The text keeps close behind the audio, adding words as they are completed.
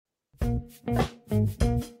The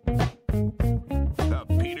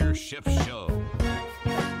Peter Schiff Show.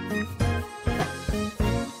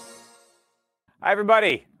 Hi,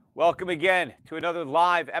 everybody. Welcome again to another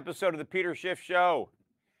live episode of the Peter Schiff Show.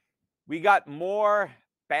 We got more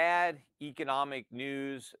bad economic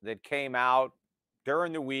news that came out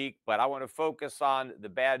during the week, but I want to focus on the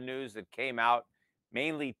bad news that came out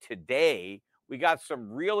mainly today. We got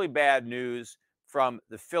some really bad news from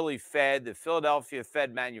the Philly Fed, the Philadelphia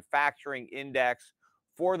Fed Manufacturing Index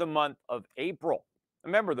for the month of April.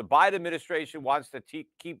 Remember, the Biden administration wants to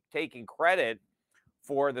keep taking credit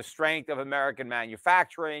for the strength of American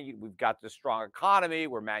manufacturing. We've got this strong economy.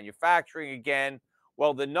 We're manufacturing again.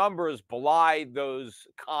 Well, the numbers belie those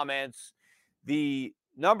comments. The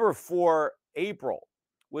number for April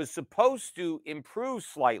was supposed to improve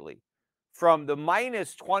slightly from the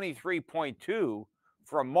minus 23.2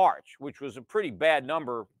 from March, which was a pretty bad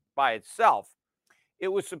number by itself. It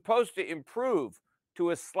was supposed to improve to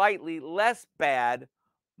a slightly less bad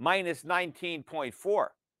minus 19.4.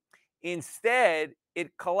 Instead,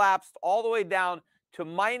 it collapsed all the way down to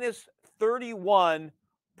minus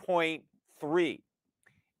 31.3.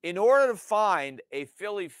 In order to find a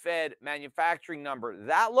Philly Fed manufacturing number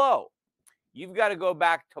that low, you've got to go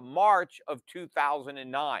back to March of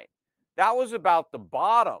 2009. That was about the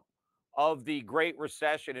bottom of the Great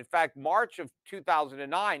Recession. In fact, March of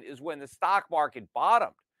 2009 is when the stock market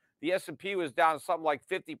bottomed. The S&P was down something like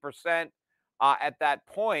 50% at that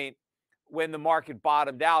point when the market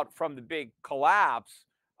bottomed out from the big collapse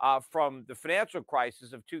from the financial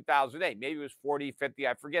crisis of 2008. Maybe it was 40, 50,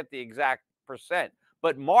 I forget the exact percent.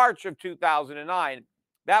 But March of 2009,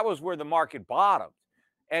 that was where the market bottomed.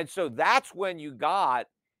 And so that's when you got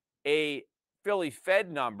a Philly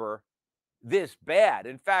Fed number this bad.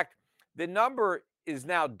 In fact, the number is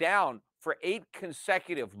now down for 8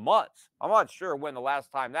 consecutive months. I'm not sure when the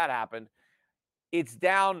last time that happened. It's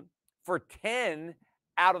down for 10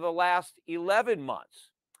 out of the last 11 months.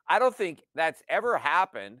 I don't think that's ever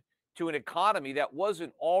happened to an economy that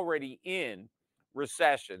wasn't already in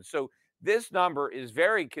recession. So this number is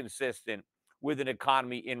very consistent with an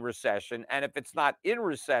economy in recession. And if it's not in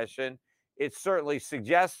recession, it's certainly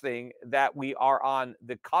suggesting that we are on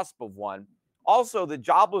the cusp of one. Also, the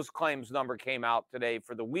jobless claims number came out today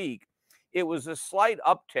for the week. It was a slight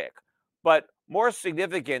uptick, but more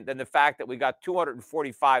significant than the fact that we got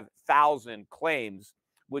 245,000 claims,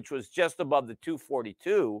 which was just above the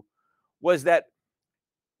 242, was that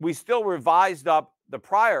we still revised up the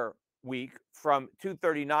prior week from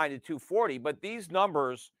 239 to 240, but these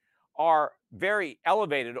numbers are very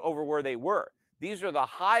elevated over where they were. These are the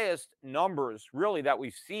highest numbers really that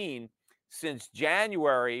we've seen since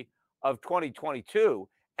January of 2022.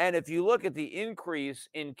 And if you look at the increase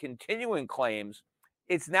in continuing claims,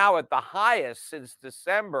 it's now at the highest since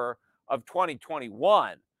December of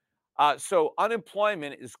 2021. So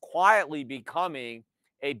unemployment is quietly becoming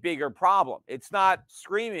a bigger problem. It's not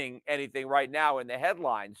screaming anything right now in the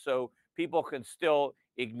headlines, so people can still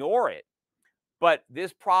ignore it. But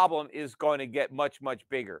this problem is going to get much, much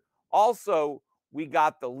bigger. Also, we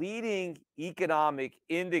got the leading economic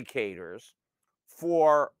indicators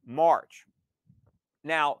for March.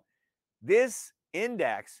 Now, this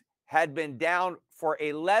index had been down for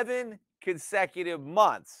 11 consecutive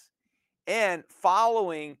months. And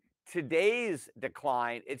following today's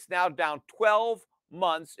decline, it's now down 12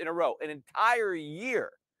 months in a row, an entire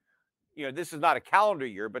year. You know, this is not a calendar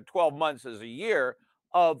year, but 12 months is a year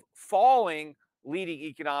of falling leading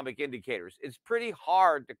economic indicators. It's pretty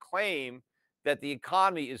hard to claim that the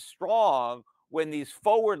economy is strong when these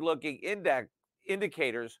forward-looking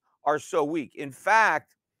indicators are so weak. In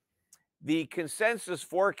fact, the consensus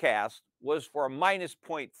forecast was for a minus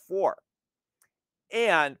 0.4.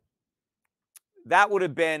 And that would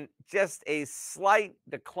have been just a slight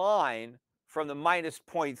decline from the minus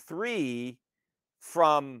 0.3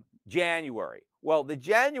 from January. Well, the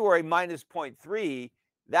January minus 0.3,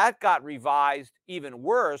 that got revised even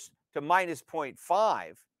worse to minus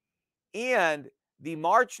 0.5. And the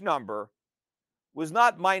March number was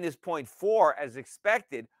not minus 0.4 as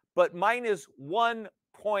expected, but minus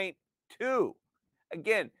 1.2.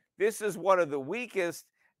 Again, this is one of the weakest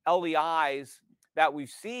LEIs that we've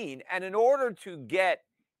seen. And in order to get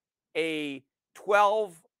a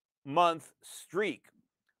 12-month streak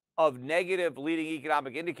of negative leading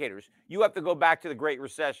economic indicators, you have to go back to the Great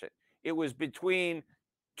Recession. It was between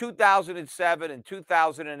 2007 and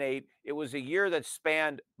 2008. It was a year that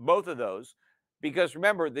spanned both of those because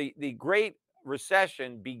remember, the Great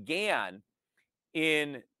Recession began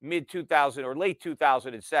in mid-2000 or late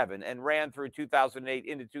 2007 and ran through 2008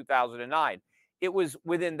 into 2009. It was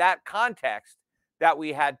within that context that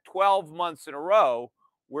we had 12 months in a row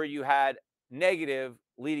where you had negative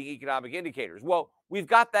leading economic indicators. Well, we've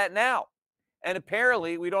got that now. And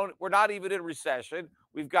apparently we're not even in recession.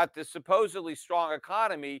 We've got this supposedly strong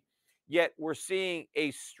economy, yet we're seeing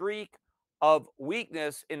a streak of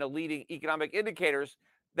weakness in the leading economic indicators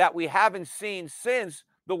that we haven't seen since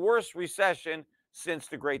the worst recession since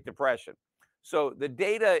the Great Depression. So the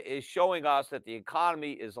data is showing us that the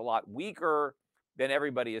economy is a lot weaker than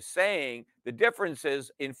everybody is saying. The difference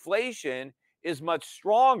is inflation is much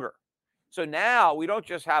stronger. So now we don't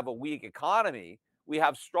just have a weak economy, we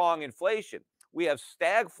have strong inflation. We have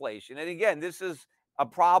stagflation. And again, this is a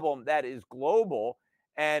problem that is global.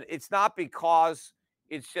 And it's not because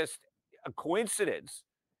it's just a coincidence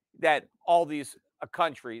that all these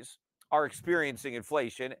countries are experiencing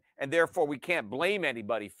inflation. And therefore, we can't blame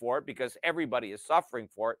anybody for it because everybody is suffering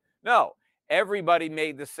for it. No, everybody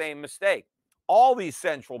made the same mistake. All these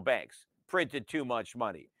central banks printed too much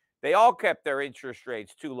money. They all kept their interest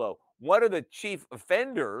rates too low. One of the chief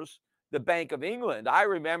offenders, the Bank of England, I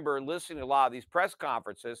remember listening to a lot of these press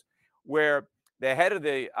conferences where the head of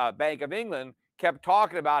the Bank of England kept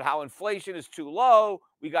talking about how inflation is too low.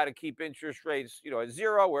 We got to keep interest rates, at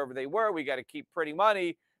zero wherever they were. We got to keep printing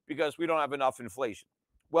money because we don't have enough inflation.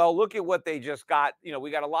 Well, look at what they just got.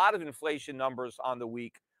 We got a lot of inflation numbers on the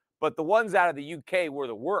week, but the ones out of the UK were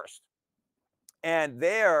the worst. And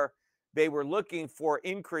there they were looking for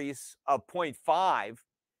increase of 0.5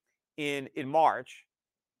 in March.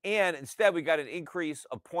 And instead, we got an increase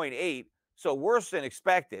of 0.8, so worse than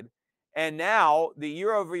expected. And now the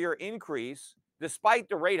year over year increase, despite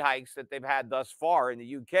the rate hikes that they've had thus far in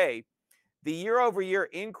the UK, the year over year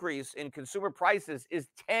increase in consumer prices is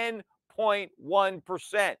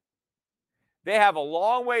 10.1%. They have a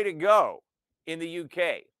long way to go in the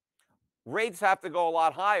UK. Rates have to go a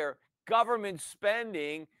lot higher. Government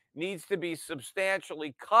spending needs to be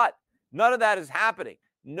substantially cut. None of that is happening.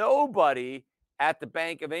 Nobody at the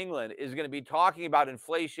Bank of England is going to be talking about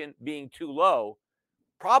inflation being too low,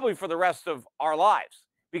 probably for the rest of our lives,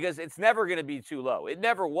 because it's never going to be too low. It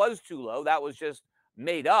never was too low. That was just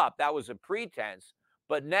made up. That was a pretense.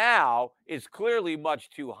 But now it's clearly much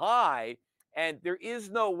too high. And there is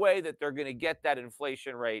no way that they're going to get that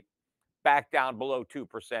inflation rate back down below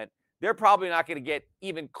 2%. They're probably not going to get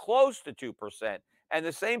even close to 2%. And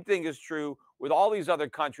the same thing is true with all these other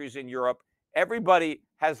countries in Europe. Everybody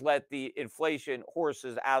has let the inflation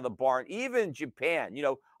horses out of the barn, even Japan.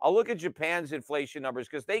 I'll look at Japan's inflation numbers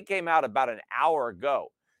because they came out about an hour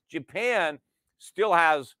ago. Japan still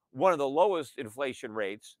has one of the lowest inflation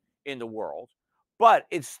rates in the world, but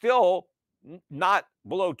it's still not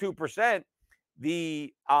below 2%.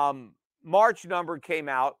 The March number came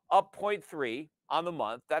out up 0.3 on the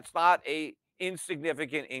month. That's not a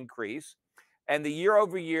insignificant increase. And the year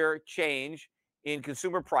over year change in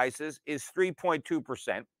consumer prices is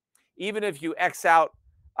 3.2%. Even if you X out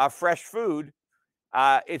fresh food,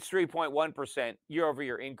 it's 3.1% year over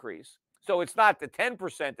year increase. So it's not the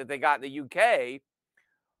 10% that they got in the UK.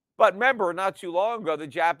 But remember, not too long ago, the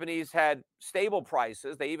Japanese had stable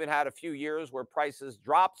prices. They even had a few years where prices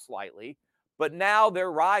dropped slightly, but now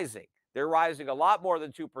they're rising. They're rising a lot more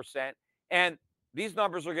than 2%. And these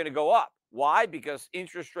numbers are going to go up. Why? Because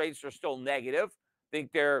interest rates are still negative. I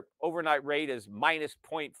think their overnight rate is minus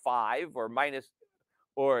 0.5 or minus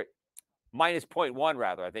 0.1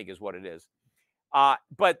 rather, I think is what it is.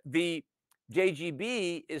 But the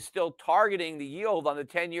JGB is still targeting the yield on the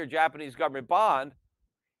 10-year Japanese government bond,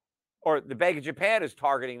 or the Bank of Japan is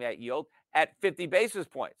targeting that yield at 50 basis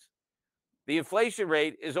points. The inflation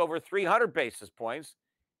rate is over 300 basis points,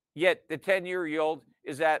 yet the 10-year yield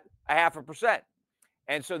is at 0.5%.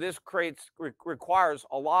 And so this requires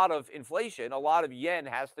a lot of inflation. A lot of yen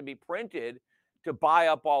has to be printed to buy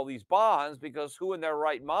up all these bonds, because who in their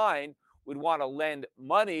right mind would want to lend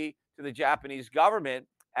money to the Japanese government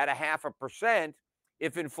at 0.5%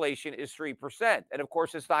 if inflation is 3%? And of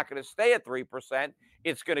course, it's not going to stay at 3%.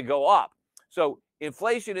 It's going to go up. So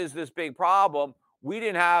inflation is this big problem. We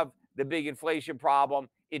didn't have the big inflation problem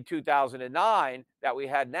in 2009 that we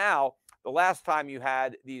had now. The last time you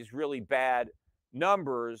had these really bad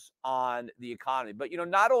numbers on the economy. But,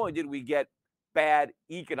 not only did we get bad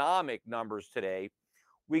economic numbers today,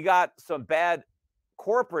 we got some bad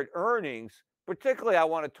corporate earnings. Particularly, I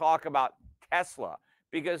want to talk about Tesla,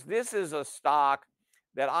 because this is a stock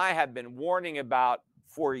that I have been warning about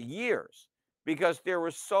for years, because there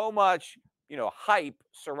was so much, hype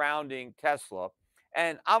surrounding Tesla.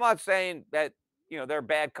 And I'm not saying that, they're a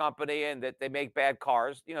bad company and that they make bad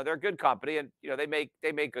cars. They're a good company and,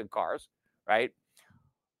 they make good cars, right?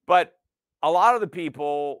 But a lot of the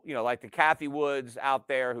people, like the Kathy Woods out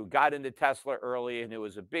there who got into Tesla early and it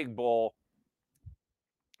was a big bull,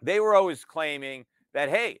 they were always claiming that,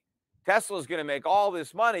 hey, Tesla's going to make all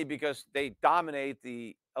this money because they dominate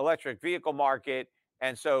the electric vehicle market.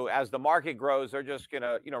 And so as the market grows, they're just going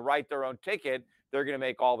to, write their own ticket. They're going to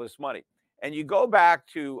make all this money. And you go back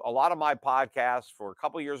to a lot of my podcasts for a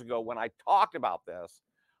couple of years ago when I talked about this,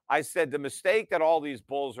 I said the mistake that all these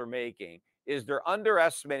bulls are making is they're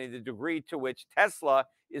underestimating the degree to which Tesla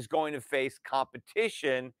is going to face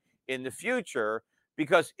competition in the future.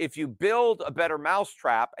 Because if you build a better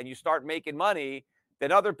mousetrap and you start making money,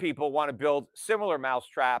 then other people want to build similar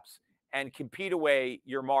mousetraps and compete away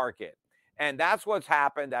your market. And that's what's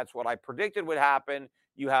happened. That's what I predicted would happen.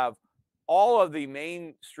 You have all of the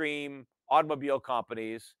mainstream automobile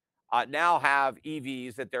companies now have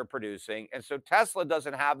EVs that they're producing. And so Tesla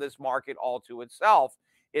doesn't have this market all to itself.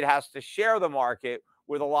 It has to share the market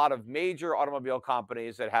with a lot of major automobile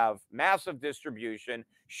companies that have massive distribution,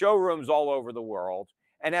 showrooms all over the world.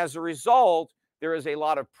 And as a result, there is a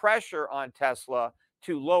lot of pressure on Tesla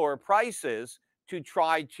to lower prices to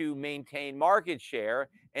try to maintain market share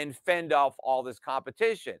and fend off all this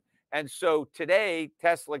competition. And so today,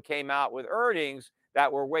 Tesla came out with earnings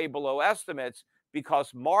that were way below estimates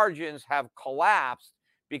because margins have collapsed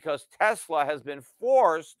because Tesla has been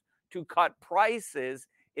forced to cut prices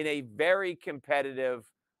in a very competitive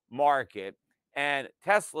market. And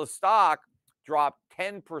Tesla stock dropped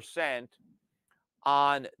 10%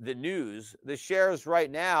 on the news. The shares right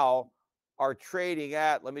now are trading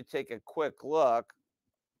at, let me take a quick look,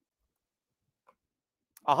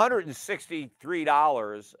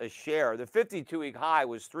 $163 a share. The 52-week high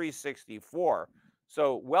was $364.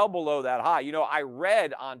 So well below that high. I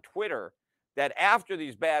read on Twitter that after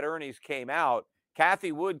these bad earnings came out,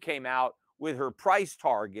 Kathy Wood came out with her price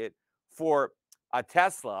target for a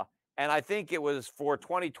Tesla. And I think it was for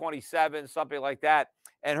 2027, something like that.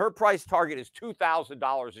 And her price target is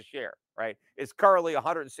 $2,000 a share, right? It's currently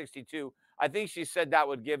 162. I think she said that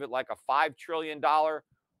would give it like a $5 trillion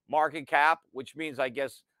market cap, which means I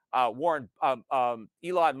guess Elon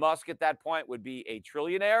Musk at that point would be a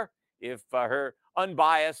trillionaire if her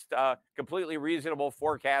unbiased, completely reasonable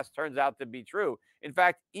forecast turns out to be true. In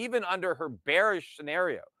fact, even under her bearish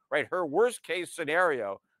scenario, right, her worst case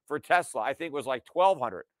scenario for Tesla, I think was like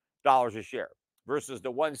 $1,200 a share versus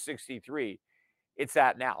the 163 it's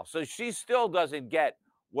at now. So she still doesn't get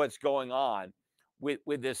what's going on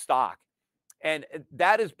with this stock. And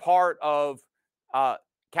that is part of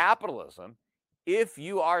capitalism. If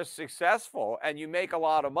you are successful and you make a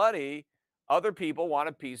lot of money, other people want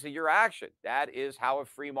a piece of your action. That is how a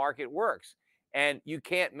free market works. And you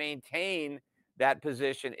can't maintain that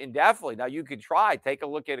position indefinitely. Now, you could try, take a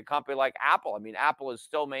look at a company like Apple. I mean, Apple has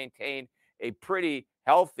still maintained a pretty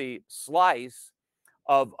healthy slice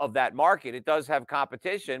of that market. It does have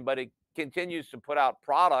competition, but it continues to put out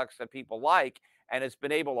products that people like, and it's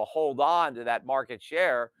been able to hold on to that market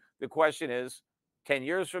share. The question is, 10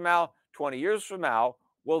 years from now, 20 years from now,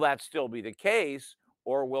 will that still be the case,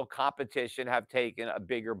 or will competition have taken a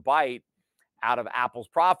bigger bite out of Apple's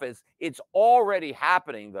profits? It's already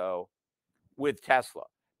happening, though, with Tesla,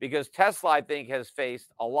 because Tesla, I think, has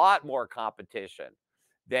faced a lot more competition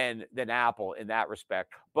than Apple in that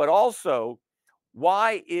respect. But also,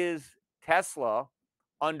 why is Tesla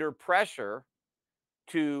under pressure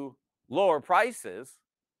to lower prices?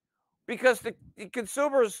 Because the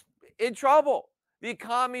consumer's in trouble. The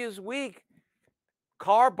economy is weak.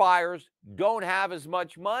 Car buyers don't have as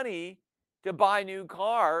much money to buy new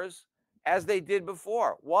cars as they did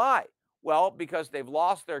before. Why? Well, because they've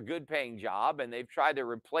lost their good paying job and they've tried to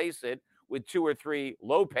replace it with 2 or 3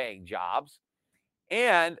 low paying jobs.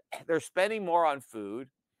 And they're spending more on food.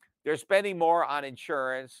 They're spending more on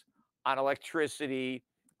insurance, on electricity,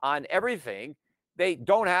 on everything. They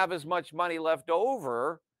don't have as much money left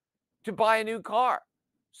over to buy a new car.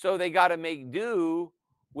 So they got to make do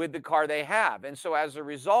with the car they have. And so as a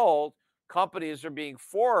result, companies are being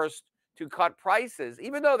forced to cut prices,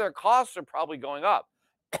 even though their costs are probably going up.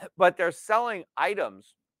 But they're selling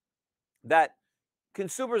items that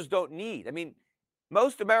consumers don't need. I mean,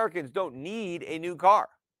 most Americans don't need a new car.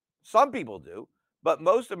 Some people do, but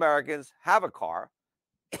most Americans have a car.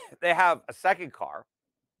 They have a second car,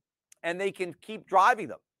 and they can keep driving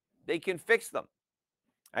them. They can fix them,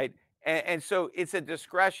 right? And so it's a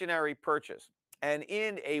discretionary purchase. And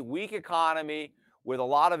in a weak economy with a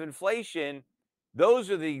lot of inflation, those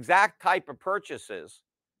are the exact type of purchases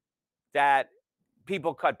that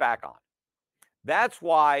people cut back on. That's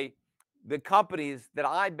why the companies that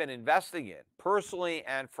I've been investing in personally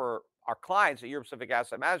and for our clients at Euro Pacific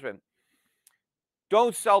Asset Management,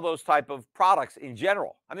 don't sell those type of products in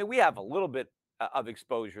general. I mean, we have a little bit of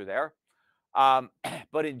exposure there.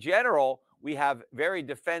 But in general, we have very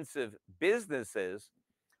defensive businesses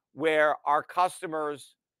where our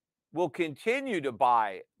customers will continue to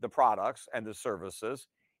buy the products and the services,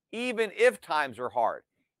 even if times are hard,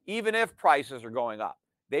 even if prices are going up.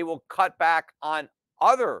 They will cut back on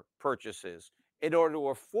other purchases in order to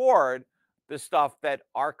afford the stuff that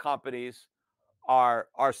our companies are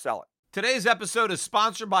selling. Today's episode is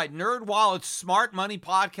sponsored by NerdWallet's Smart Money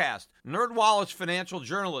Podcast. NerdWallet's financial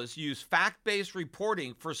journalists use fact-based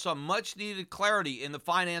reporting for some much-needed clarity in the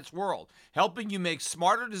finance world, helping you make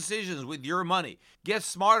smarter decisions with your money. Get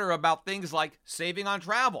smarter about things like saving on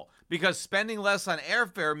travel, because spending less on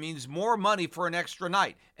airfare means more money for an extra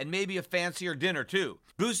night, and maybe a fancier dinner too.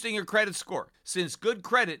 Boosting your credit score, since good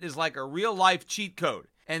credit is like a real-life cheat code.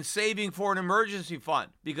 And saving for an emergency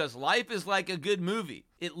fund, because life is like a good movie.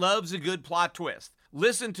 It loves a good plot twist.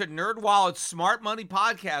 Listen to NerdWallet's Smart Money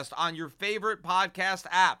Podcast on your favorite podcast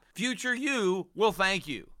app. Future you will thank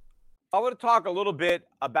you. I want to talk a little bit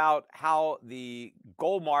about how the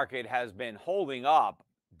gold market has been holding up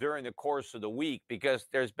during the course of the week, because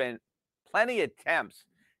there's been plenty of attempts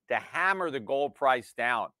to hammer the gold price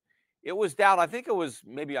down. It was down, I think it was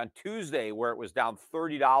maybe on Tuesday, where it was down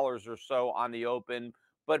 $30 or so on the open.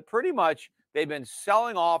 But pretty much they've been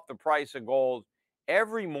selling off the price of gold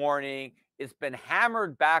every morning. It's been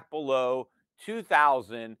hammered back below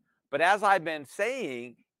 2,000. But as I've been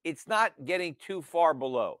saying, it's not getting too far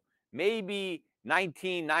below. Maybe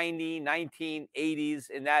 1990,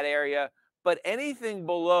 1980s in that area. But anything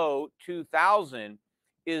below 2,000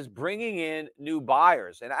 is bringing in new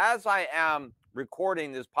buyers. And as I am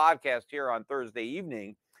recording this podcast here on Thursday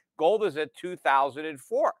evening, gold is at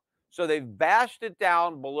 2004. So they've bashed it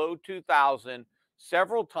down below 2,000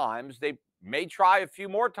 several times. They may try a few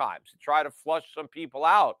more times to try to flush some people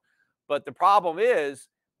out. But the problem is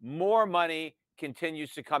more money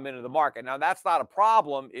continues to come into the market. Now, that's not a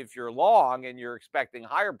problem if you're long and you're expecting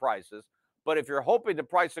higher prices. But if you're hoping the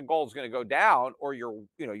price of gold is going to go down, or you're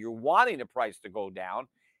wanting the price to go down,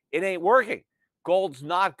 it ain't working. Gold's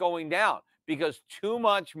not going down because too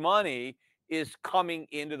much money is coming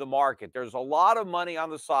into the market. There's a lot of money on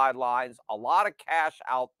the sidelines, a lot of cash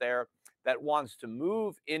out there that wants to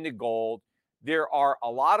move into gold. There are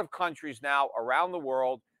a lot of countries now around the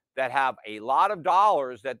world that have a lot of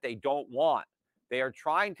dollars that they don't want. They are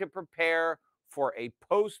trying to prepare for a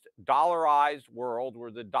post-dollarized world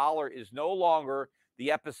where the dollar is no longer the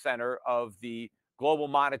epicenter of the global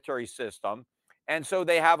monetary system. And so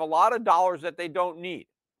they have a lot of dollars that they don't need.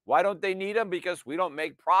 Why don't they need them? Because we don't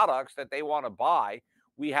make products that they want to buy.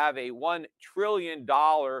 We have a $1 trillion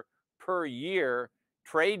per year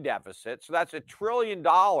trade deficit. So that's $1 trillion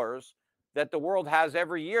that the world has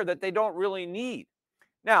every year that they don't really need.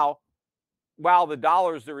 Now, while the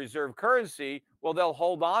dollar is the reserve currency, well, they'll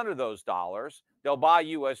hold on to those dollars. They'll buy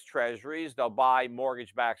U.S. treasuries. They'll buy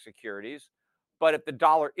mortgage-backed securities. But if the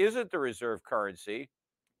dollar isn't the reserve currency,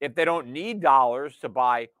 if they don't need dollars to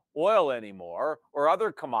buy oil anymore or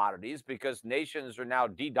other commodities, because nations are now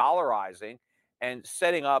de-dollarizing and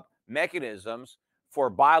setting up mechanisms for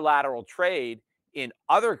bilateral trade in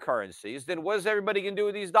other currencies, then what is everybody going to do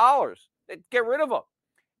with these dollars? Get rid of them.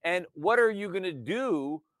 And what are you going to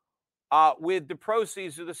do with the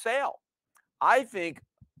proceeds of the sale? I think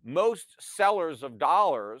most sellers of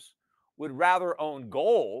dollars would rather own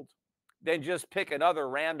gold than just pick another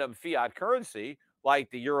random fiat currency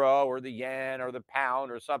like the euro or the yen or the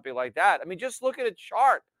pound or something like that. I mean, just look at a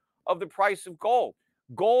chart of the price of gold.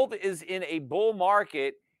 Gold is in a bull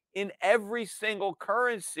market in every single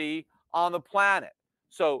currency on the planet.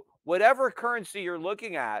 So whatever currency you're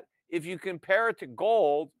looking at, if you compare it to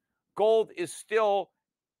gold, gold is still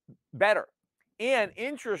better. And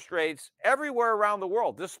interest rates everywhere around the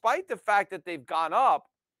world, despite the fact that they've gone up,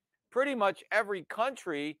 pretty much every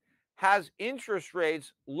country has interest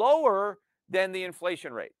rates lower than the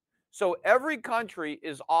inflation rate. So every country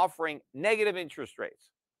is offering negative interest rates.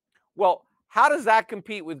 Well, how does that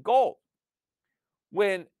compete with gold?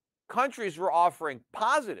 When countries were offering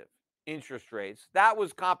positive interest rates, that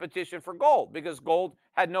was competition for gold because gold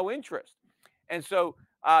had no interest. And so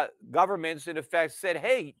governments, in effect, said,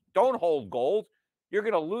 hey, don't hold gold. You're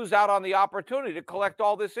going to lose out on the opportunity to collect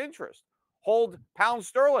all this interest. Hold pound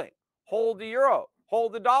sterling, hold the euro,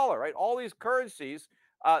 hold the dollar, right? All these currencies,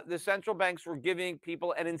 the central banks were giving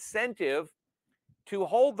people an incentive to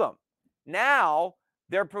hold them. Now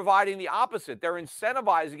they're providing the opposite. They're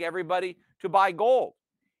incentivizing everybody to buy gold.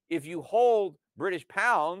 If you hold British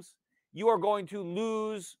pounds, you are going to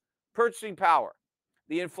lose purchasing power.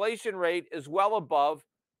 The inflation rate is well above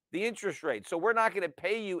the interest rate. So we're not going to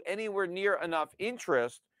pay you anywhere near enough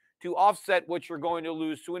interest to offset what you're going to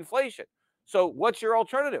lose to inflation. So what's your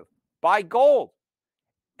alternative? Buy gold.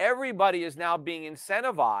 Everybody is now being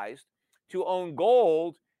incentivized to own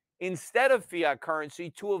gold instead of fiat currency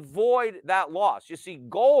to avoid that loss. You see,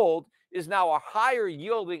 gold is now a higher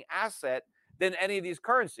yielding asset than any of these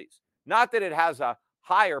currencies. Not that it has a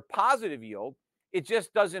higher positive yield, it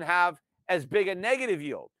just doesn't have as big a negative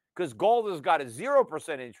yield because gold has got a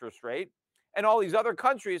 0% interest rate, and all these other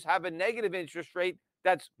countries have a negative interest rate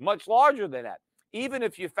that's much larger than that. Even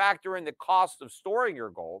if you factor in the cost of storing your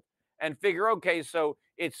gold and figure, okay, so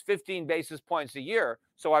it's 15 basis points a year,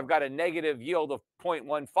 so I've got a negative yield of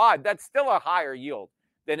 0.15, that's still a higher yield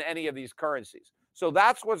than any of these currencies. So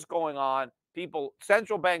that's what's going on. People,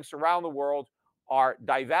 central banks around the world are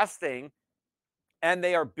divesting and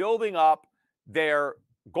they are building up their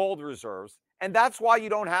gold reserves. And that's why you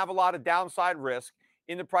don't have a lot of downside risk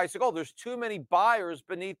in the price of gold. There's too many buyers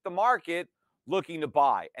beneath the market looking to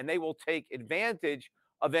buy, and they will take advantage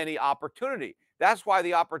of any opportunity. That's why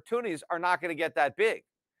the opportunities are not going to get that big.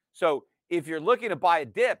 So if you're looking to buy a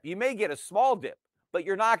dip, you may get a small dip, but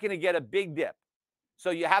you're not going to get a big dip.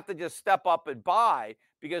 So you have to just step up and buy,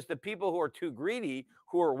 because the people who are too greedy,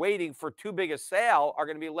 who are waiting for too big a sale, are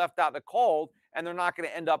going to be left out in the cold, and they're not going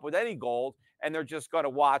to end up with any gold, and they're just going to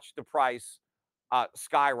watch the price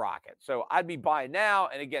skyrocket. So I'd be buying now.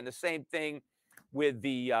 And again, the same thing with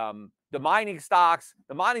the mining stocks.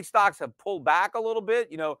 The mining stocks have pulled back a little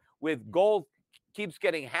bit. With gold keeps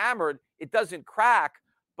getting hammered, it doesn't crack.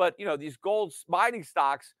 But these gold mining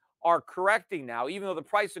stocks are correcting now, even though the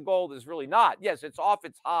price of gold is really not. Yes, it's off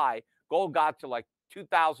its high. Gold got to like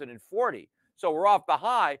 2040. So we're off the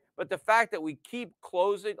high. But the fact that we keep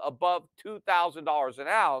closing above $2,000 an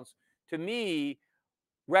ounce, to me,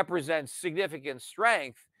 represents significant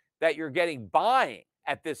strength that you're getting buying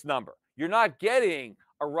at this number. You're not getting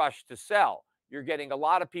a rush to sell. You're getting a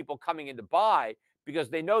lot of people coming in to buy because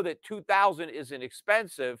they know that 2,000 isn't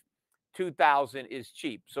expensive. 2,000 is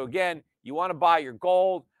cheap. So again, you want to buy your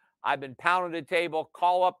gold. I've been pounding the table.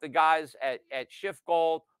 Call up the guys at Shift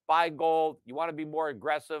Gold. Buy gold. You want to be more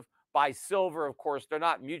aggressive, buy silver. Of course, they're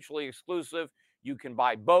not mutually exclusive. You can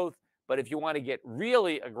buy both. But if you want to get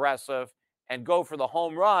really aggressive and go for the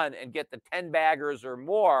home run and get the 10 baggers or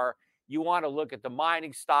more, you want to look at the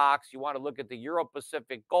mining stocks. You want to look at the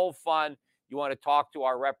Euro-Pacific Gold Fund. You want to talk to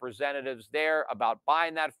our representatives there about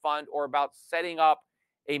buying that fund or about setting up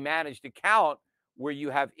a managed account where you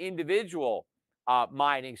have individual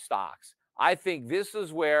mining stocks. I think this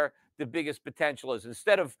is where the biggest potential is.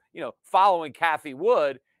 Instead of, following Cathie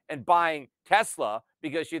Wood and buying Tesla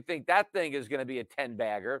because you think that thing is going to be a 10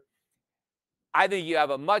 bagger, I think you have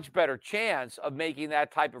a much better chance of making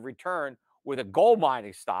that type of return with a gold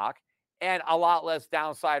mining stock and a lot less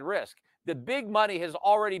downside risk. The big money has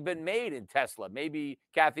already been made in Tesla. Maybe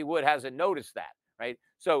Cathie Wood hasn't noticed that, right?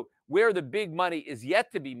 So where the big money is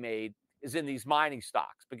yet to be made is in these mining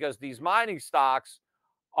stocks, because these mining stocks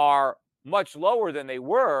are much lower than they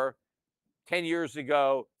were 10 years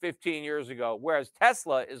ago, 15 years ago, whereas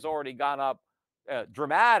Tesla has already gone up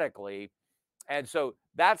dramatically. And so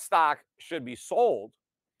that stock should be sold,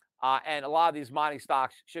 and a lot of these mining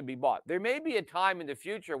stocks should be bought. There may be a time in the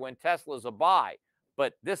future when Tesla's a buy,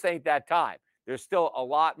 but this ain't that time. There's still a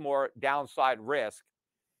lot more downside risk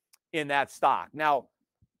in that stock. Now,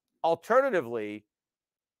 alternatively,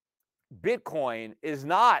 Bitcoin is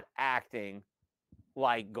not acting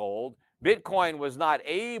like gold. Bitcoin was not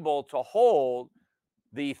able to hold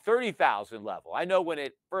the 30,000 level. I know when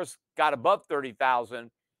it first got above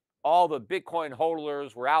 30,000, all the Bitcoin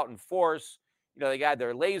hodlers were out in force. They got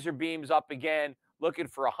their laser beams up again, looking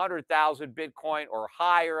for 100,000 Bitcoin or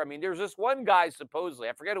higher. I mean, there's this one guy, supposedly,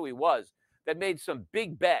 I forget who he was, that made some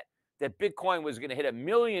big bet that Bitcoin was going to hit $1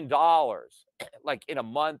 million like in a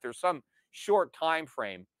month or some short time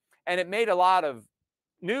frame. And it made a lot of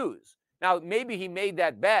news. Now, maybe he made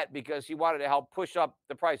that bet because he wanted to help push up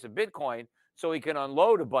the price of Bitcoin so he can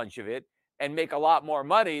unload a bunch of it and make a lot more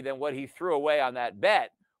money than what he threw away on that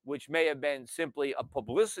bet, which may have been simply a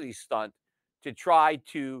publicity stunt to try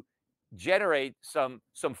to generate some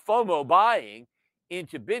FOMO buying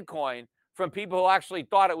into Bitcoin from people who actually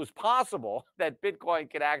thought it was possible that Bitcoin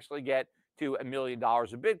could actually get to $1 million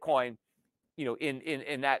of Bitcoin,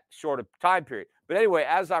 in that short of time period. But anyway,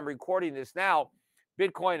 as I'm recording this now,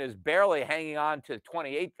 Bitcoin is barely hanging on to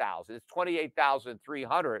 28,000. It's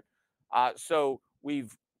 28,300. So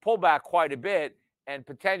we've pulled back quite a bit, and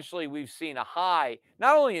potentially we've seen a high,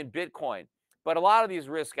 not only in Bitcoin, but a lot of these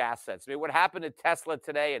risk assets. I mean, what happened to Tesla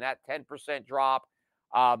today and that 10% drop,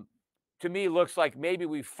 to me, looks like maybe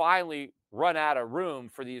we finally run out of room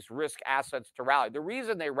for these risk assets to rally. The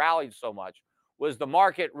reason they rallied so much was the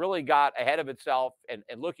market really got ahead of itself and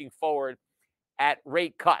looking forward at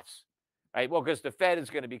rate cuts, right? Well, because the Fed is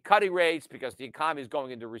going to be cutting rates because the economy is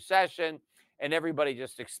going into recession, and everybody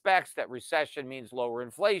just expects that recession means lower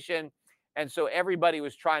inflation. And so everybody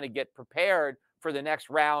was trying to get prepared for the next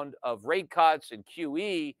round of rate cuts and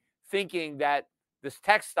QE, thinking that this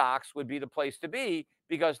tech stocks would be the place to be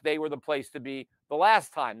because they were the place to be the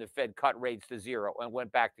last time the Fed cut rates to zero and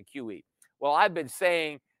went back to QE. Well, I've been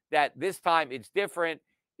saying that this time it's different.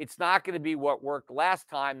 It's not going to be what worked last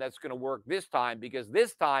time that's going to work this time, because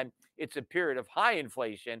this time it's a period of high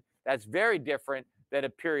inflation that's very different than a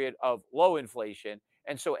period of low inflation.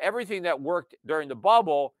 And so everything that worked during the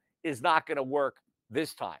bubble is not going to work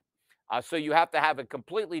this time. So you have to have a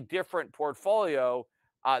completely different portfolio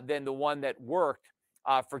than the one that worked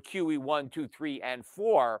for QE 1, 2, 3, and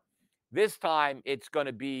 4. This time it's going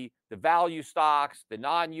to be the value stocks, the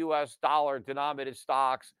non-US dollar denominated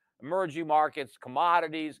stocks, emerging markets,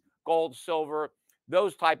 commodities, gold, silver,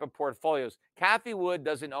 those type of portfolios. Cathie Wood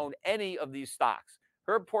doesn't own any of these stocks.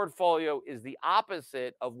 Her portfolio is the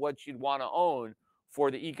opposite of what you'd want to own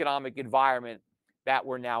for the economic environment that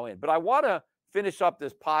we're now in. But I want to finish up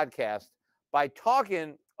this podcast by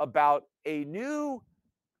talking about a new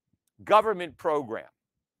government program.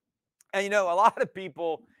 And, a lot of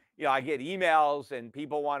people, I get emails and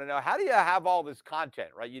people want to know, how do you have all this content,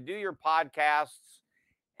 right? You do your podcasts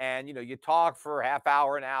and, you talk for a half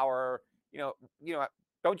hour, an hour,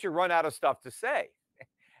 don't you run out of stuff to say?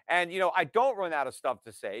 And, I don't run out of stuff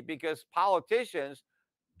to say because politicians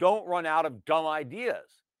don't run out of dumb ideas.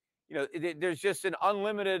 There's just an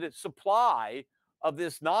unlimited supply of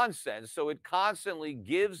this nonsense. So it constantly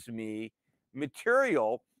gives me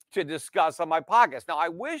material to discuss on my podcast. Now, I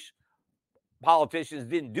wish politicians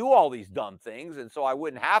didn't do all these dumb things, and so I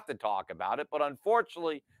wouldn't have to talk about it. But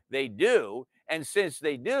unfortunately, they do. And since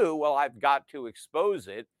they do, well, I've got to expose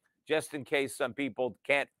it just in case some people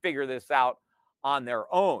can't figure this out on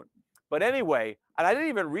their own. But anyway, and I didn't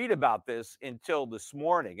even read about this until this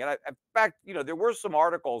morning. And in fact, there were some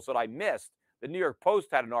articles that I missed. The New York Post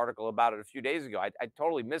had an article about it a few days ago. I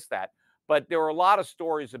totally missed that. But there were a lot of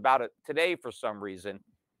stories about it today for some reason.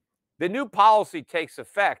 The new policy takes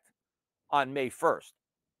effect on May 1st.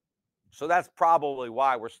 So that's probably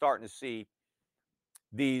why we're starting to see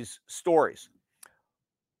these stories.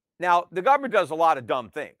 Now, the government does a lot of dumb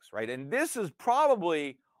things, right? And this is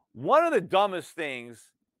probably one of the dumbest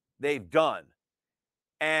things they've done.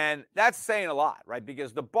 And that's saying a lot, right?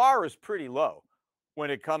 Because the bar is pretty low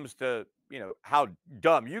when it comes to, how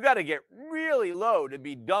dumb. You got to get really low to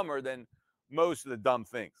be dumber than most of the dumb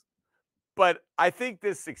things. But I think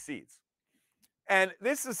this succeeds. And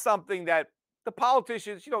this is something that the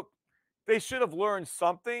politicians, they should have learned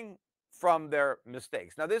something from their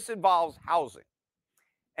mistakes. Now, this involves housing.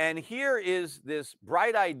 And here is this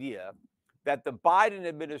bright idea that the Biden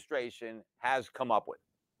administration has come up with.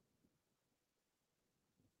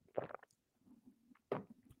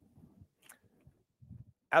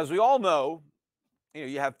 As we all know,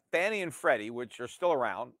 you have Fannie and Freddie, which are still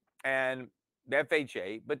around, and the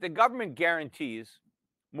FHA, but the government guarantees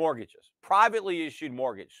mortgages, privately issued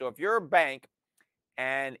mortgage. So if you're a bank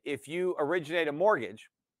and if you originate a mortgage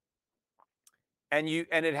and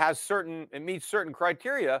it meets certain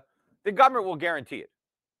criteria, the government will guarantee it.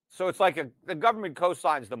 So it's like the government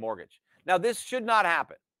co-signs the mortgage. Now, this should not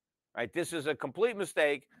happen, right? This is a complete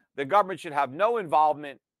mistake. The government should have no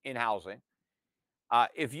involvement in housing.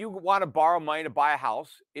 If you want to borrow money to buy a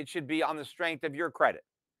house, it should be on the strength of your credit.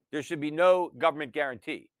 There should be no government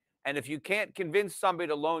guarantee. And if you can't convince somebody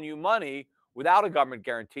to loan you money without a government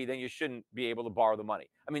guarantee, then you shouldn't be able to borrow the money.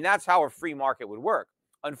 I mean, that's how a free market would work.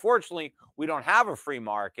 Unfortunately, we don't have a free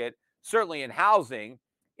market. Certainly in housing,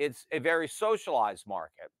 it's a very socialized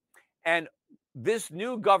market. And this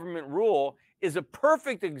new government rule is a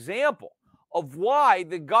perfect example of why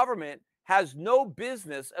the government has no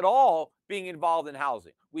business at all being involved in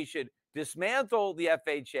housing. We should dismantle the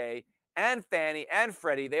FHA and Fannie and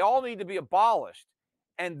Freddie. They all need to be abolished.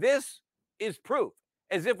 And this is proof.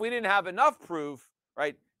 As if we didn't have enough proof,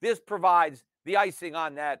 right? This provides the icing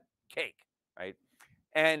on that cake, right?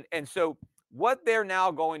 And so what they're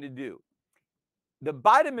now going to do, the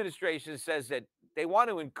Biden administration says that they want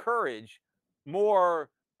to encourage more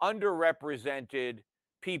underrepresented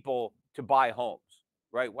people to buy homes,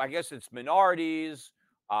 right? I guess it's minorities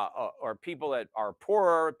or people that are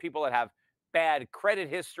poorer, people that have bad credit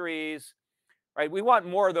histories, right? We want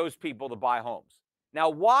more of those people to buy homes. Now,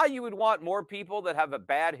 why you would want more people that have a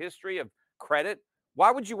bad history of credit?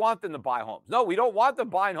 Why would you want them to buy homes? No, we don't want them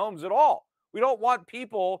buying homes at all. We don't want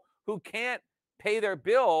people who can't pay their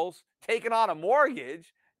bills, taking on a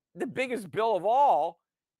mortgage, the biggest bill of all,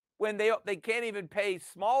 when they can't even pay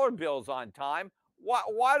smaller bills on time.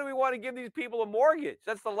 Why do we want to give these people a mortgage?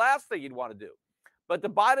 That's the last thing you'd want to do. But the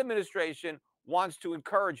Biden administration wants to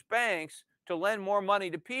encourage banks to lend more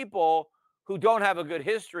money to people who don't have a good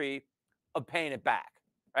history of paying it back,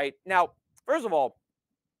 right? Now, first of all,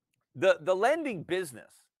 the lending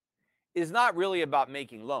business is not really about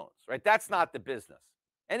making loans, right? That's not the business.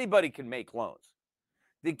 Anybody can make loans.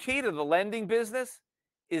 The key to the lending business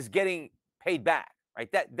is getting paid back, right?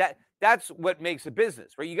 That's what makes a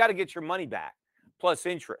business, right? You got to get your money back plus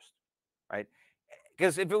interest, right?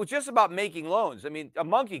 Because if it was just about making loans, I mean, a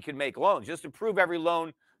monkey can make loans. Just approve every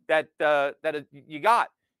loan that you got.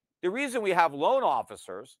 The reason we have loan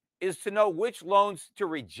officers is to know which loans to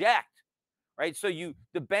reject, right? So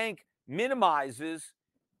the bank minimizes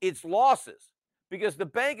its losses because the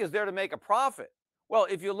bank is there to make a profit. Well,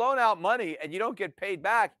 if you loan out money and you don't get paid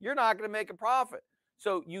back, you're not going to make a profit.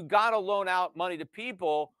 So you got to loan out money to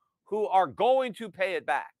people who are going to pay it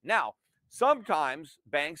back. Now, sometimes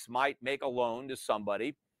banks might make a loan to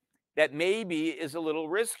somebody that maybe is a little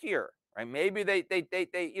riskier, right? Maybe they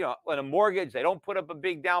on a mortgage, they don't put up a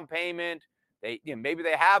big down payment. Maybe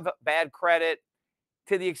they have bad credit.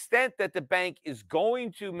 To the extent that the bank is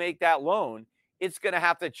going to make that loan, it's going to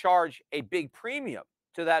have to charge a big premium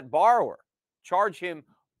to that borrower, charge him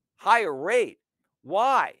higher rate.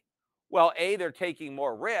 Why? Well, they're taking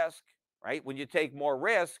more risk, right? When you take more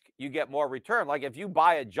risk, you get more return. Like if you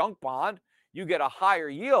buy a junk bond, you get a higher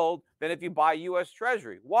yield than if you buy U.S.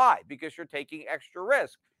 Treasury. Why? Because you're taking extra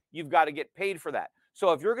risk. You've got to get paid for that.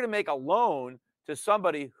 So if you're going to make a loan to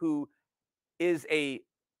somebody who is a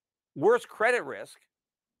worse credit risk,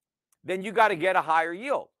 then you got to get a higher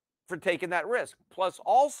yield for taking that risk. Plus,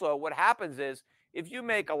 also, what happens is if you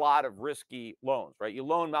make a lot of risky loans, right? You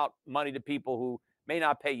loan out money to people who may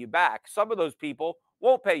not pay you back. Some of those people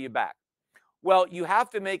won't pay you back. Well, you have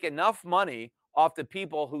to make enough money off the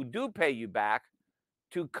people who do pay you back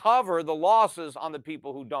to cover the losses on the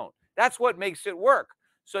people who don't. That's what makes it work.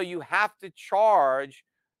 So you have to charge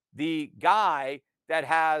the guy that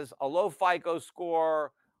has a low FICO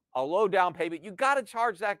score, a low down payment. You got to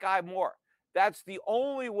charge that guy more. That's the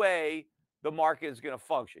only way the market is going to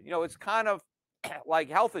function. It's kind of like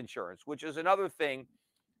health insurance, which is another thing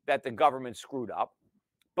that the government screwed up.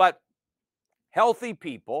 But healthy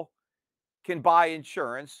people can buy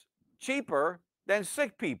insurance cheaper than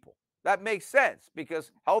sick people. That makes sense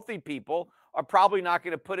because healthy people are probably not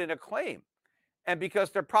going to put in a claim. And because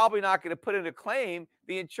they're probably not going to put in a claim,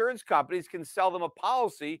 the insurance companies can sell them a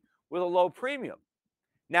policy with a low premium.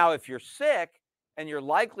 Now, if you're sick and you're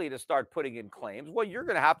likely to start putting in claims, well, you're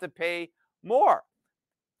going to have to pay more.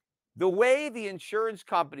 The way the insurance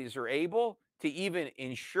companies are able to even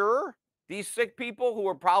insure these sick people who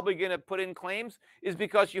are probably going to put in claims is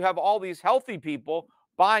because you have all these healthy people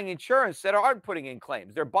buying insurance that aren't putting in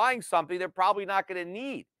claims. They're buying something they're probably not going to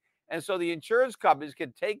need. And so the insurance companies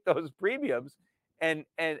can take those premiums and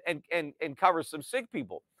cover some sick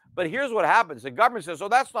people. But here's what happens. The government says, oh,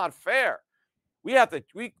 that's not fair. We got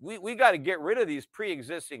to get rid of these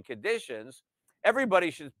pre-existing conditions.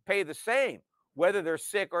 Everybody should pay the same, whether they're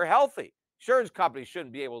sick or healthy. Insurance companies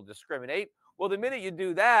shouldn't be able to discriminate. Well, the minute you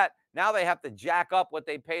do that, now they have to jack up what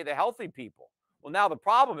they pay the healthy people. Well, now the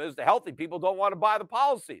problem is the healthy people don't want to buy the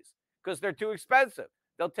policies because they're too expensive.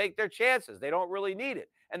 They'll take their chances. They don't really need it.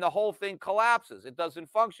 And the whole thing collapses. It doesn't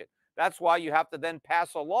function. That's why you have to then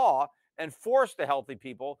pass a law and force the healthy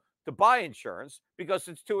people to buy insurance because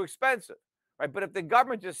it's too expensive. Right? But if the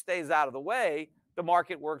government just stays out of the way, the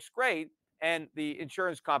market works great and the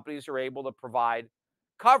insurance companies are able to provide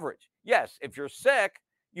coverage. Yes, if you're sick,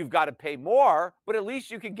 you've got to pay more, but at least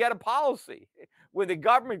you can get a policy. When the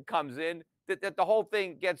government comes in, that the whole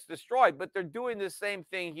thing gets destroyed. But they're doing the same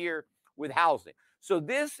thing here with housing. So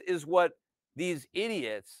this is what these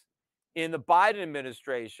idiots in the Biden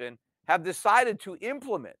administration have decided to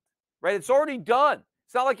implement, right? It's already done.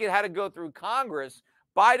 It's not like it had to go through Congress.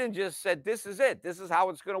 Biden just said, this is it. This is how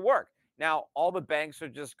it's going to work. Now, all the banks are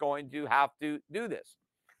just going to have to do this.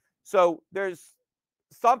 So there's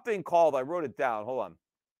something called, I wrote it down. Hold on.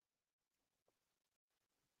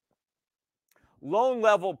 Loan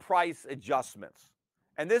level price adjustments.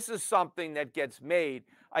 And this is something that gets made,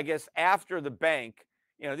 I guess, after the bank,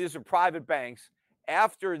 these are private banks,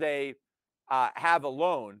 after they have a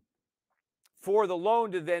loan, for the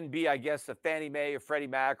loan to then be, I guess, a Fannie Mae or Freddie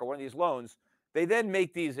Mac or one of these loans, they then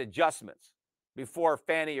make these adjustments before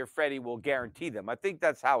Fannie or Freddie will guarantee them. I think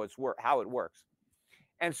that's how it works.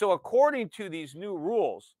 And so according to these new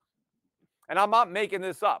rules, and I'm not making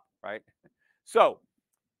this up, right? So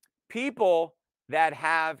People that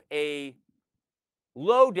have a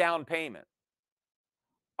low down payment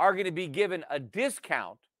are going to be given a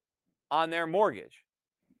discount on their mortgage.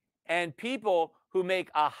 And people who make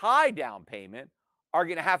a high down payment are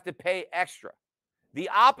going to have to pay extra. The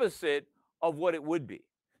opposite of what it would be.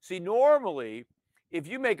 See, normally, if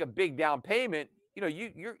you make a big down payment,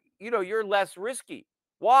 you're less risky.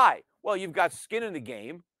 Why? Well, you've got skin in the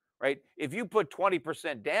game, right? If you put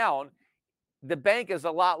 20% down, the bank is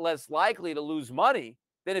a lot less likely to lose money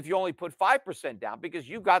than if you only put 5% down because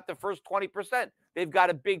you've got the first 20%. They've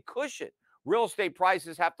got a big cushion. Real estate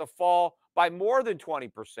prices have to fall by more than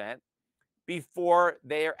 20% before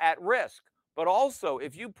they're at risk. But also,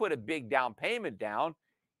 if you put a big down payment down,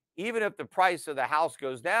 even if the price of the house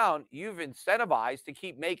goes down, you've incentivized to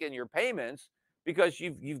keep making your payments because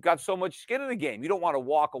you've got so much skin in the game. You don't want to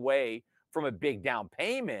walk away from a big down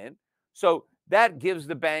payment. So that gives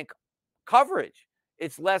the bank coverage.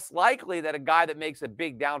 It's less likely that a guy that makes a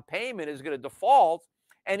big down payment is going to default.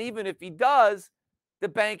 And even if he does, the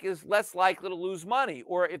bank is less likely to lose money.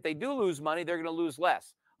 Or if they do lose money, they're going to lose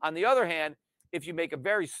less. On the other hand, if you make a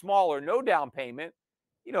very small or no down payment,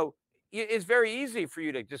 it's very easy for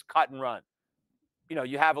you to just cut and run.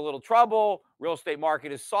 You have a little trouble. Real estate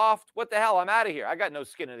market is soft. What the hell? I'm out of here. I got no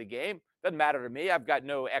skin in the game. Doesn't matter to me. I've got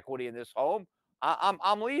no equity in this home.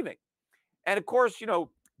 I'm leaving. And of course,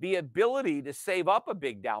 the ability to save up a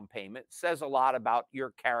big down payment says a lot about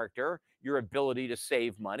your character, your ability to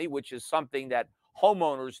save money, which is something that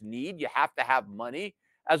homeowners need. You have to have money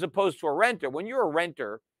as opposed to a renter. When you're a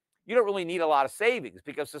renter, you don't really need a lot of savings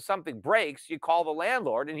because if something breaks, you call the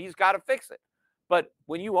landlord and he's got to fix it. But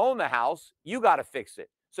when you own the house, you got to fix it.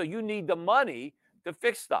 So you need the money to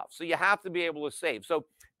fix stuff. So you have to be able to save. So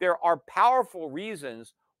there are powerful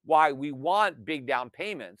reasons why we want big down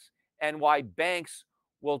payments and why banks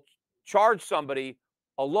will charge somebody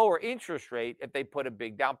a lower interest rate if they put a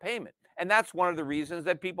big down payment. And that's one of the reasons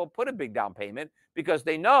that people put a big down payment because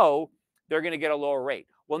they know they're going to get a lower rate.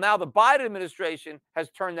 Well, now the Biden administration has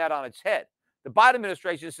turned that on its head. The Biden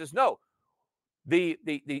administration says, no, the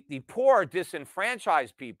poor,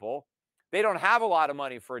 disenfranchised people, they don't have a lot of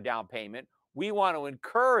money for a down payment. We want to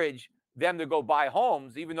encourage them to go buy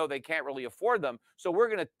homes, even though they can't really afford them. So we're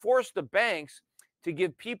going to force the banks to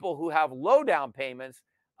give people who have low down payments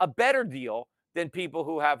a better deal than people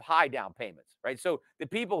who have high down payments, right? So the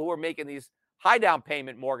people who are making these high down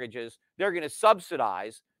payment mortgages, they're going to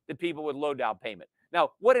subsidize the people with low down payment.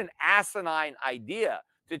 Now, what an asinine idea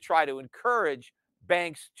to try to encourage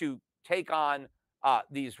banks to take on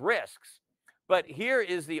these risks. But here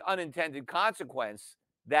is the unintended consequence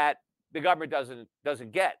that the government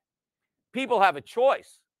doesn't get. People have a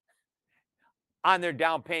choice on their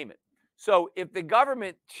down payment. So if the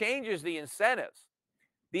government changes the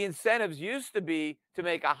incentives used to be to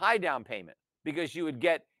make a high down payment because you would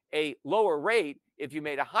get a lower rate if you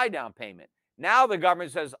made a high down payment. Now the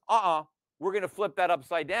government says, we're going to flip that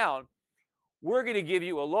upside down. We're going to give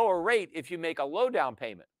you a lower rate if you make a low down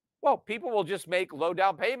payment. Well, people will just make low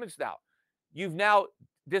down payments now. You've now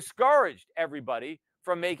discouraged everybody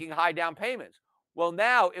from making high down payments. Well,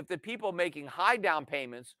 now if the people making high down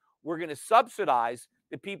payments, we're going to subsidize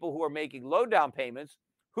the people who are making low down payments,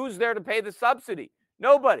 who's there to pay the subsidy?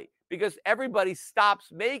 Nobody, because everybody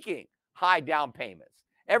stops making high down payments.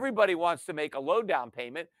 Everybody wants to make a low down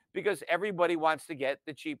payment because everybody wants to get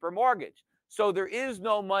the cheaper mortgage. So there is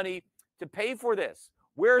no money to pay for this.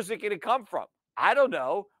 Where is it going to come from? I don't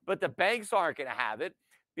know, but the banks aren't going to have it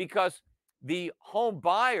because the home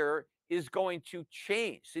buyer is going to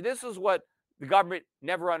change. See, this is what the government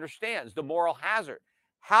never understands, the moral hazard.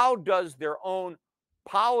 How does their own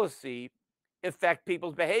policy affect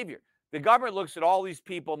people's behavior? The government looks at all these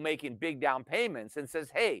people making big down payments and says,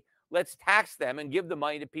 hey, let's tax them and give the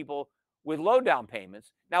money to people with low down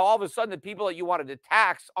payments. Now, all of a sudden, the people that you wanted to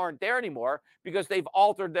tax aren't there anymore because they've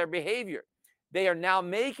altered their behavior. They are now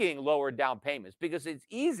making lower down payments because it's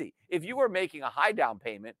easy. If you were making a high down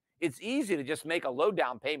payment, it's easy to just make a low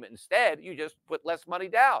down payment instead. You just put less money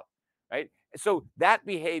down, right? So that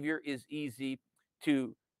behavior is easy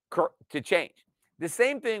to change. The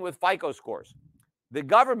same thing with FICO scores. The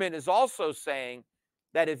government is also saying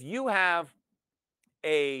that if you have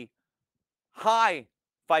a high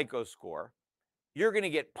FICO score, you're going to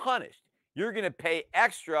get punished. You're going to pay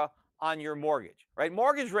extra on your mortgage, right?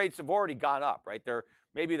 Mortgage rates have already gone up, right?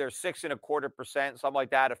 Maybe they're 6.25%, something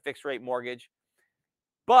like that, a fixed rate mortgage.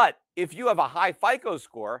 But if you have a high FICO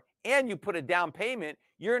score and you put a down payment,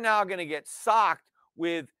 you're now going to get socked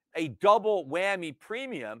with a double whammy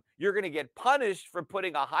premium. You're going to get punished for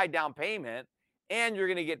putting a high down payment, and you're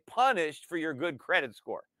going to get punished for your good credit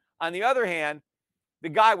score. On the other hand, the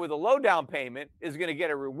guy with a low down payment is going to get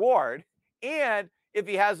a reward. And if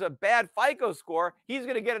he has a bad FICO score, he's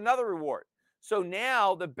going to get another reward. So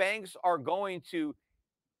now the banks are going to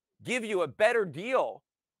give you a better deal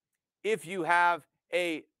if you have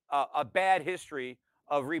a bad history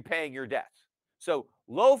of repaying your debts. So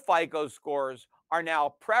low FICO scores are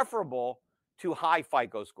now preferable to high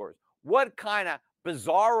FICO scores. What kind of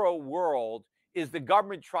bizarro world is the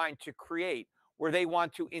government trying to create where they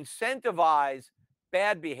want to incentivize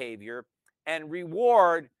bad behavior and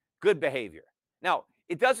reward good behavior? Now,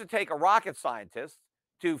 it doesn't take a rocket scientist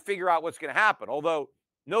to figure out what's going to happen, although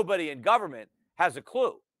nobody in government has a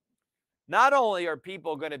clue. Not only are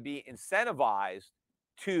people going to be incentivized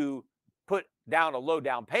to put down a low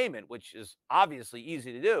down payment, which is obviously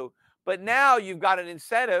easy to do, but now you've got an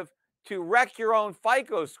incentive to wreck your own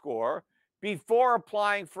FICO score before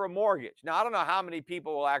applying for a mortgage. Now, I don't know how many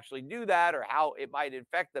people will actually do that or how it might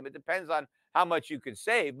affect them. It depends on how much you could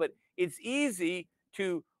save, but it's easy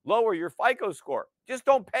to lower your FICO score. Just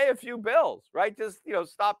don't pay a few bills, right? Just,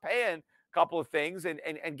 stop paying a couple of things and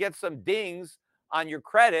get some dings on your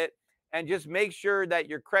credit, and just make sure that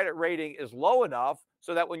your credit rating is low enough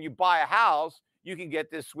so that when you buy a house, you can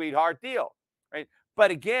get this sweetheart deal, right?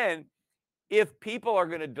 But again, if people are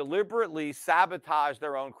going to deliberately sabotage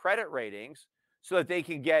their own credit ratings so that they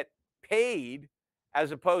can get paid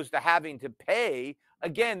as opposed to having to pay,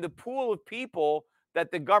 again, the pool of people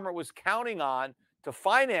that the government was counting on to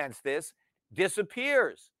finance this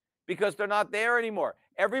disappears because they're not there anymore.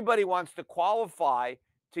 Everybody wants to qualify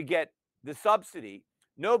to get the subsidy.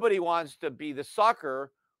 Nobody wants to be the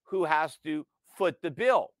sucker who has to foot the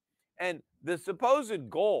bill. And the supposed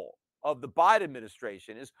goal of the Biden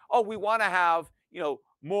administration is, we want to have,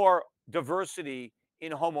 more diversity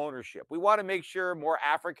in home ownership. We want to make sure more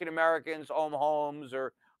African Americans own homes,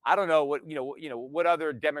 or I don't know what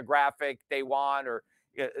other demographic they want,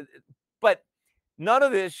 but none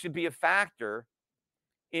of this should be a factor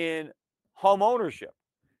in home ownership.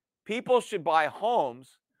 People should buy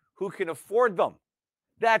homes who can afford them.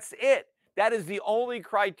 That's it. That is the only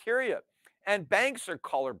criteria. And banks are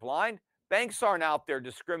colorblind. Banks aren't out there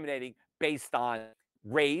discriminating based on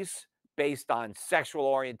race, based on sexual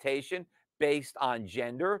orientation, based on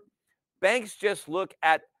gender. Banks just look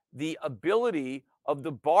at the ability of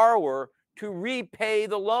the borrower to repay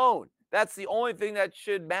the loan. That's the only thing that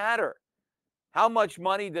should matter. How much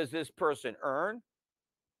money does this person earn?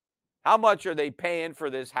 How much are they paying for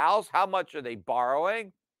this house? How much are they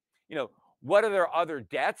borrowing? What are their other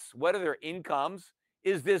debts? What are their incomes?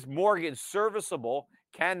 Is this mortgage serviceable?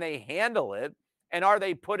 Can they handle it? And are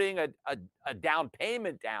they putting a down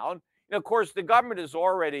payment down? And of course, the government has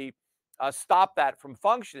already stopped that from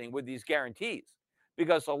functioning with these guarantees,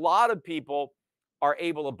 because a lot of people are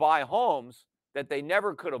able to buy homes that they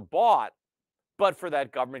never could have bought but for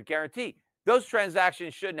that government guarantee. Those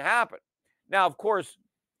transactions shouldn't happen. Now, of course,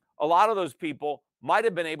 a lot of those people might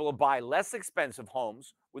have been able to buy less expensive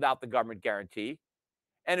homes without the government guarantee.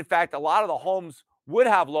 And in fact, a lot of the homes would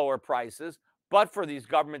have lower prices, but for these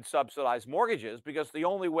government subsidized mortgages, because the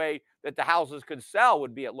only way that the houses could sell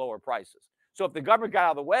would be at lower prices. So if the government got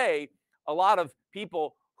out of the way, a lot of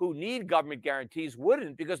people who need government guarantees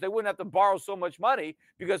wouldn't, because they wouldn't have to borrow so much money,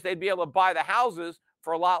 because they'd be able to buy the houses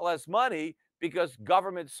for a lot less money, because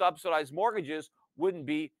government subsidized mortgages wouldn't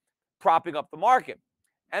be propping up the market.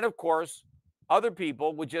 And of course, other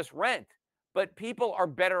people would just rent. But people are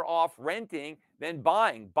better off renting than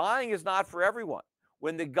buying. Buying is not for everyone.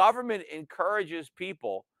 When the government encourages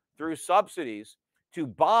people through subsidies to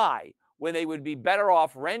buy when they would be better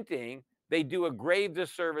off renting, they do a grave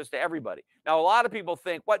disservice to everybody. Now, a lot of people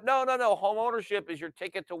think, no, home ownership is your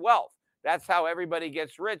ticket to wealth. That's how everybody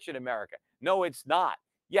gets rich in America. No, it's not.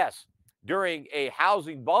 Yes, during a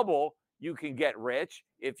housing bubble, you can get rich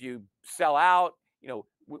if you sell out,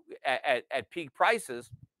 at peak prices.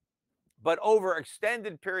 But over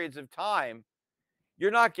extended periods of time,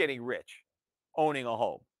 you're not getting rich owning a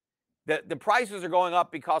home. The prices are going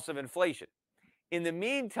up because of inflation. In the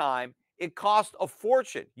meantime, it costs a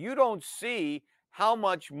fortune. You don't see how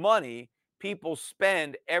much money people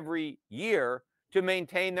spend every year to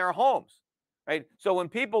maintain their homes, right? So when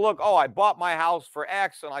people look, I bought my house for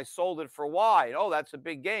X and I sold it for Y, that's a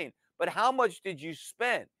big gain. But how much did you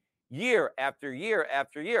spend year after year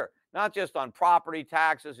after year? Not just on property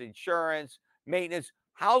taxes, insurance, maintenance.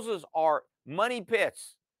 Houses are money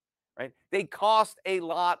pits, right? They cost a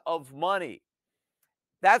lot of money.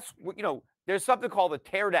 That's, there's something called a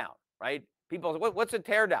tear down, right? People say, what's a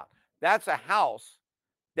tear down? That's a house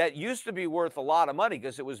that used to be worth a lot of money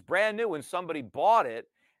because it was brand new when somebody bought it,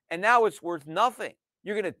 and now it's worth nothing.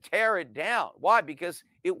 You're going to tear it down. Why? Because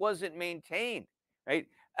it wasn't maintained. right?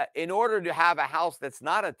 In order to have a house that's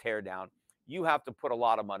not a tear down, you have to put a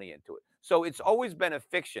lot of money into it. So it's always been a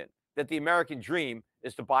fiction that the American dream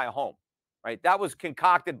is to buy a home, right? That was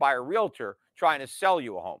concocted by a realtor trying to sell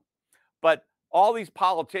you a home. But all these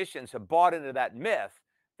politicians have bought into that myth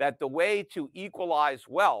that the way to equalize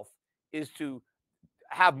wealth is to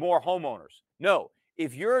have more homeowners. No,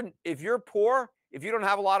 if you're poor, if you don't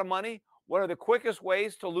have a lot of money, one of the quickest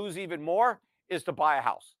ways to lose even more is to buy a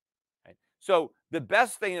house. Right? So the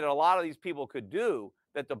best thing that a lot of these people could do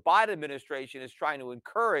that the Biden administration is trying to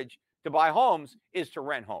encourage to buy homes is to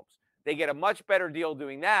rent homes. They get a much better deal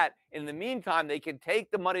doing that. In the meantime, they can take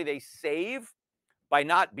the money they save by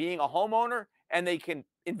not being a homeowner and they can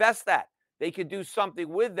invest that. They can do something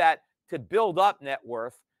with that to build up net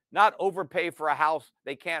worth, not overpay for a house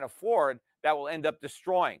they can't afford that will end up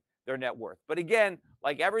destroying their net worth. But again,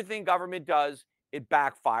 like everything government does, it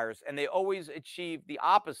backfires and they always achieve the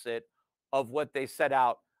opposite of what they set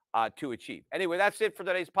out to achieve. Anyway, that's it for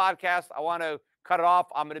today's podcast. I want to cut it off.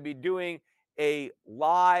 I'm going to be doing a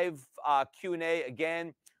live Q&A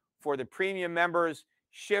again for the premium members.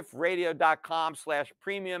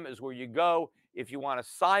 Shiftradio.com/premium is where you go if you want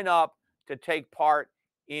to sign up to take part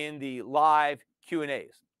in the live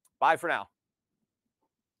Q&As. Bye for now.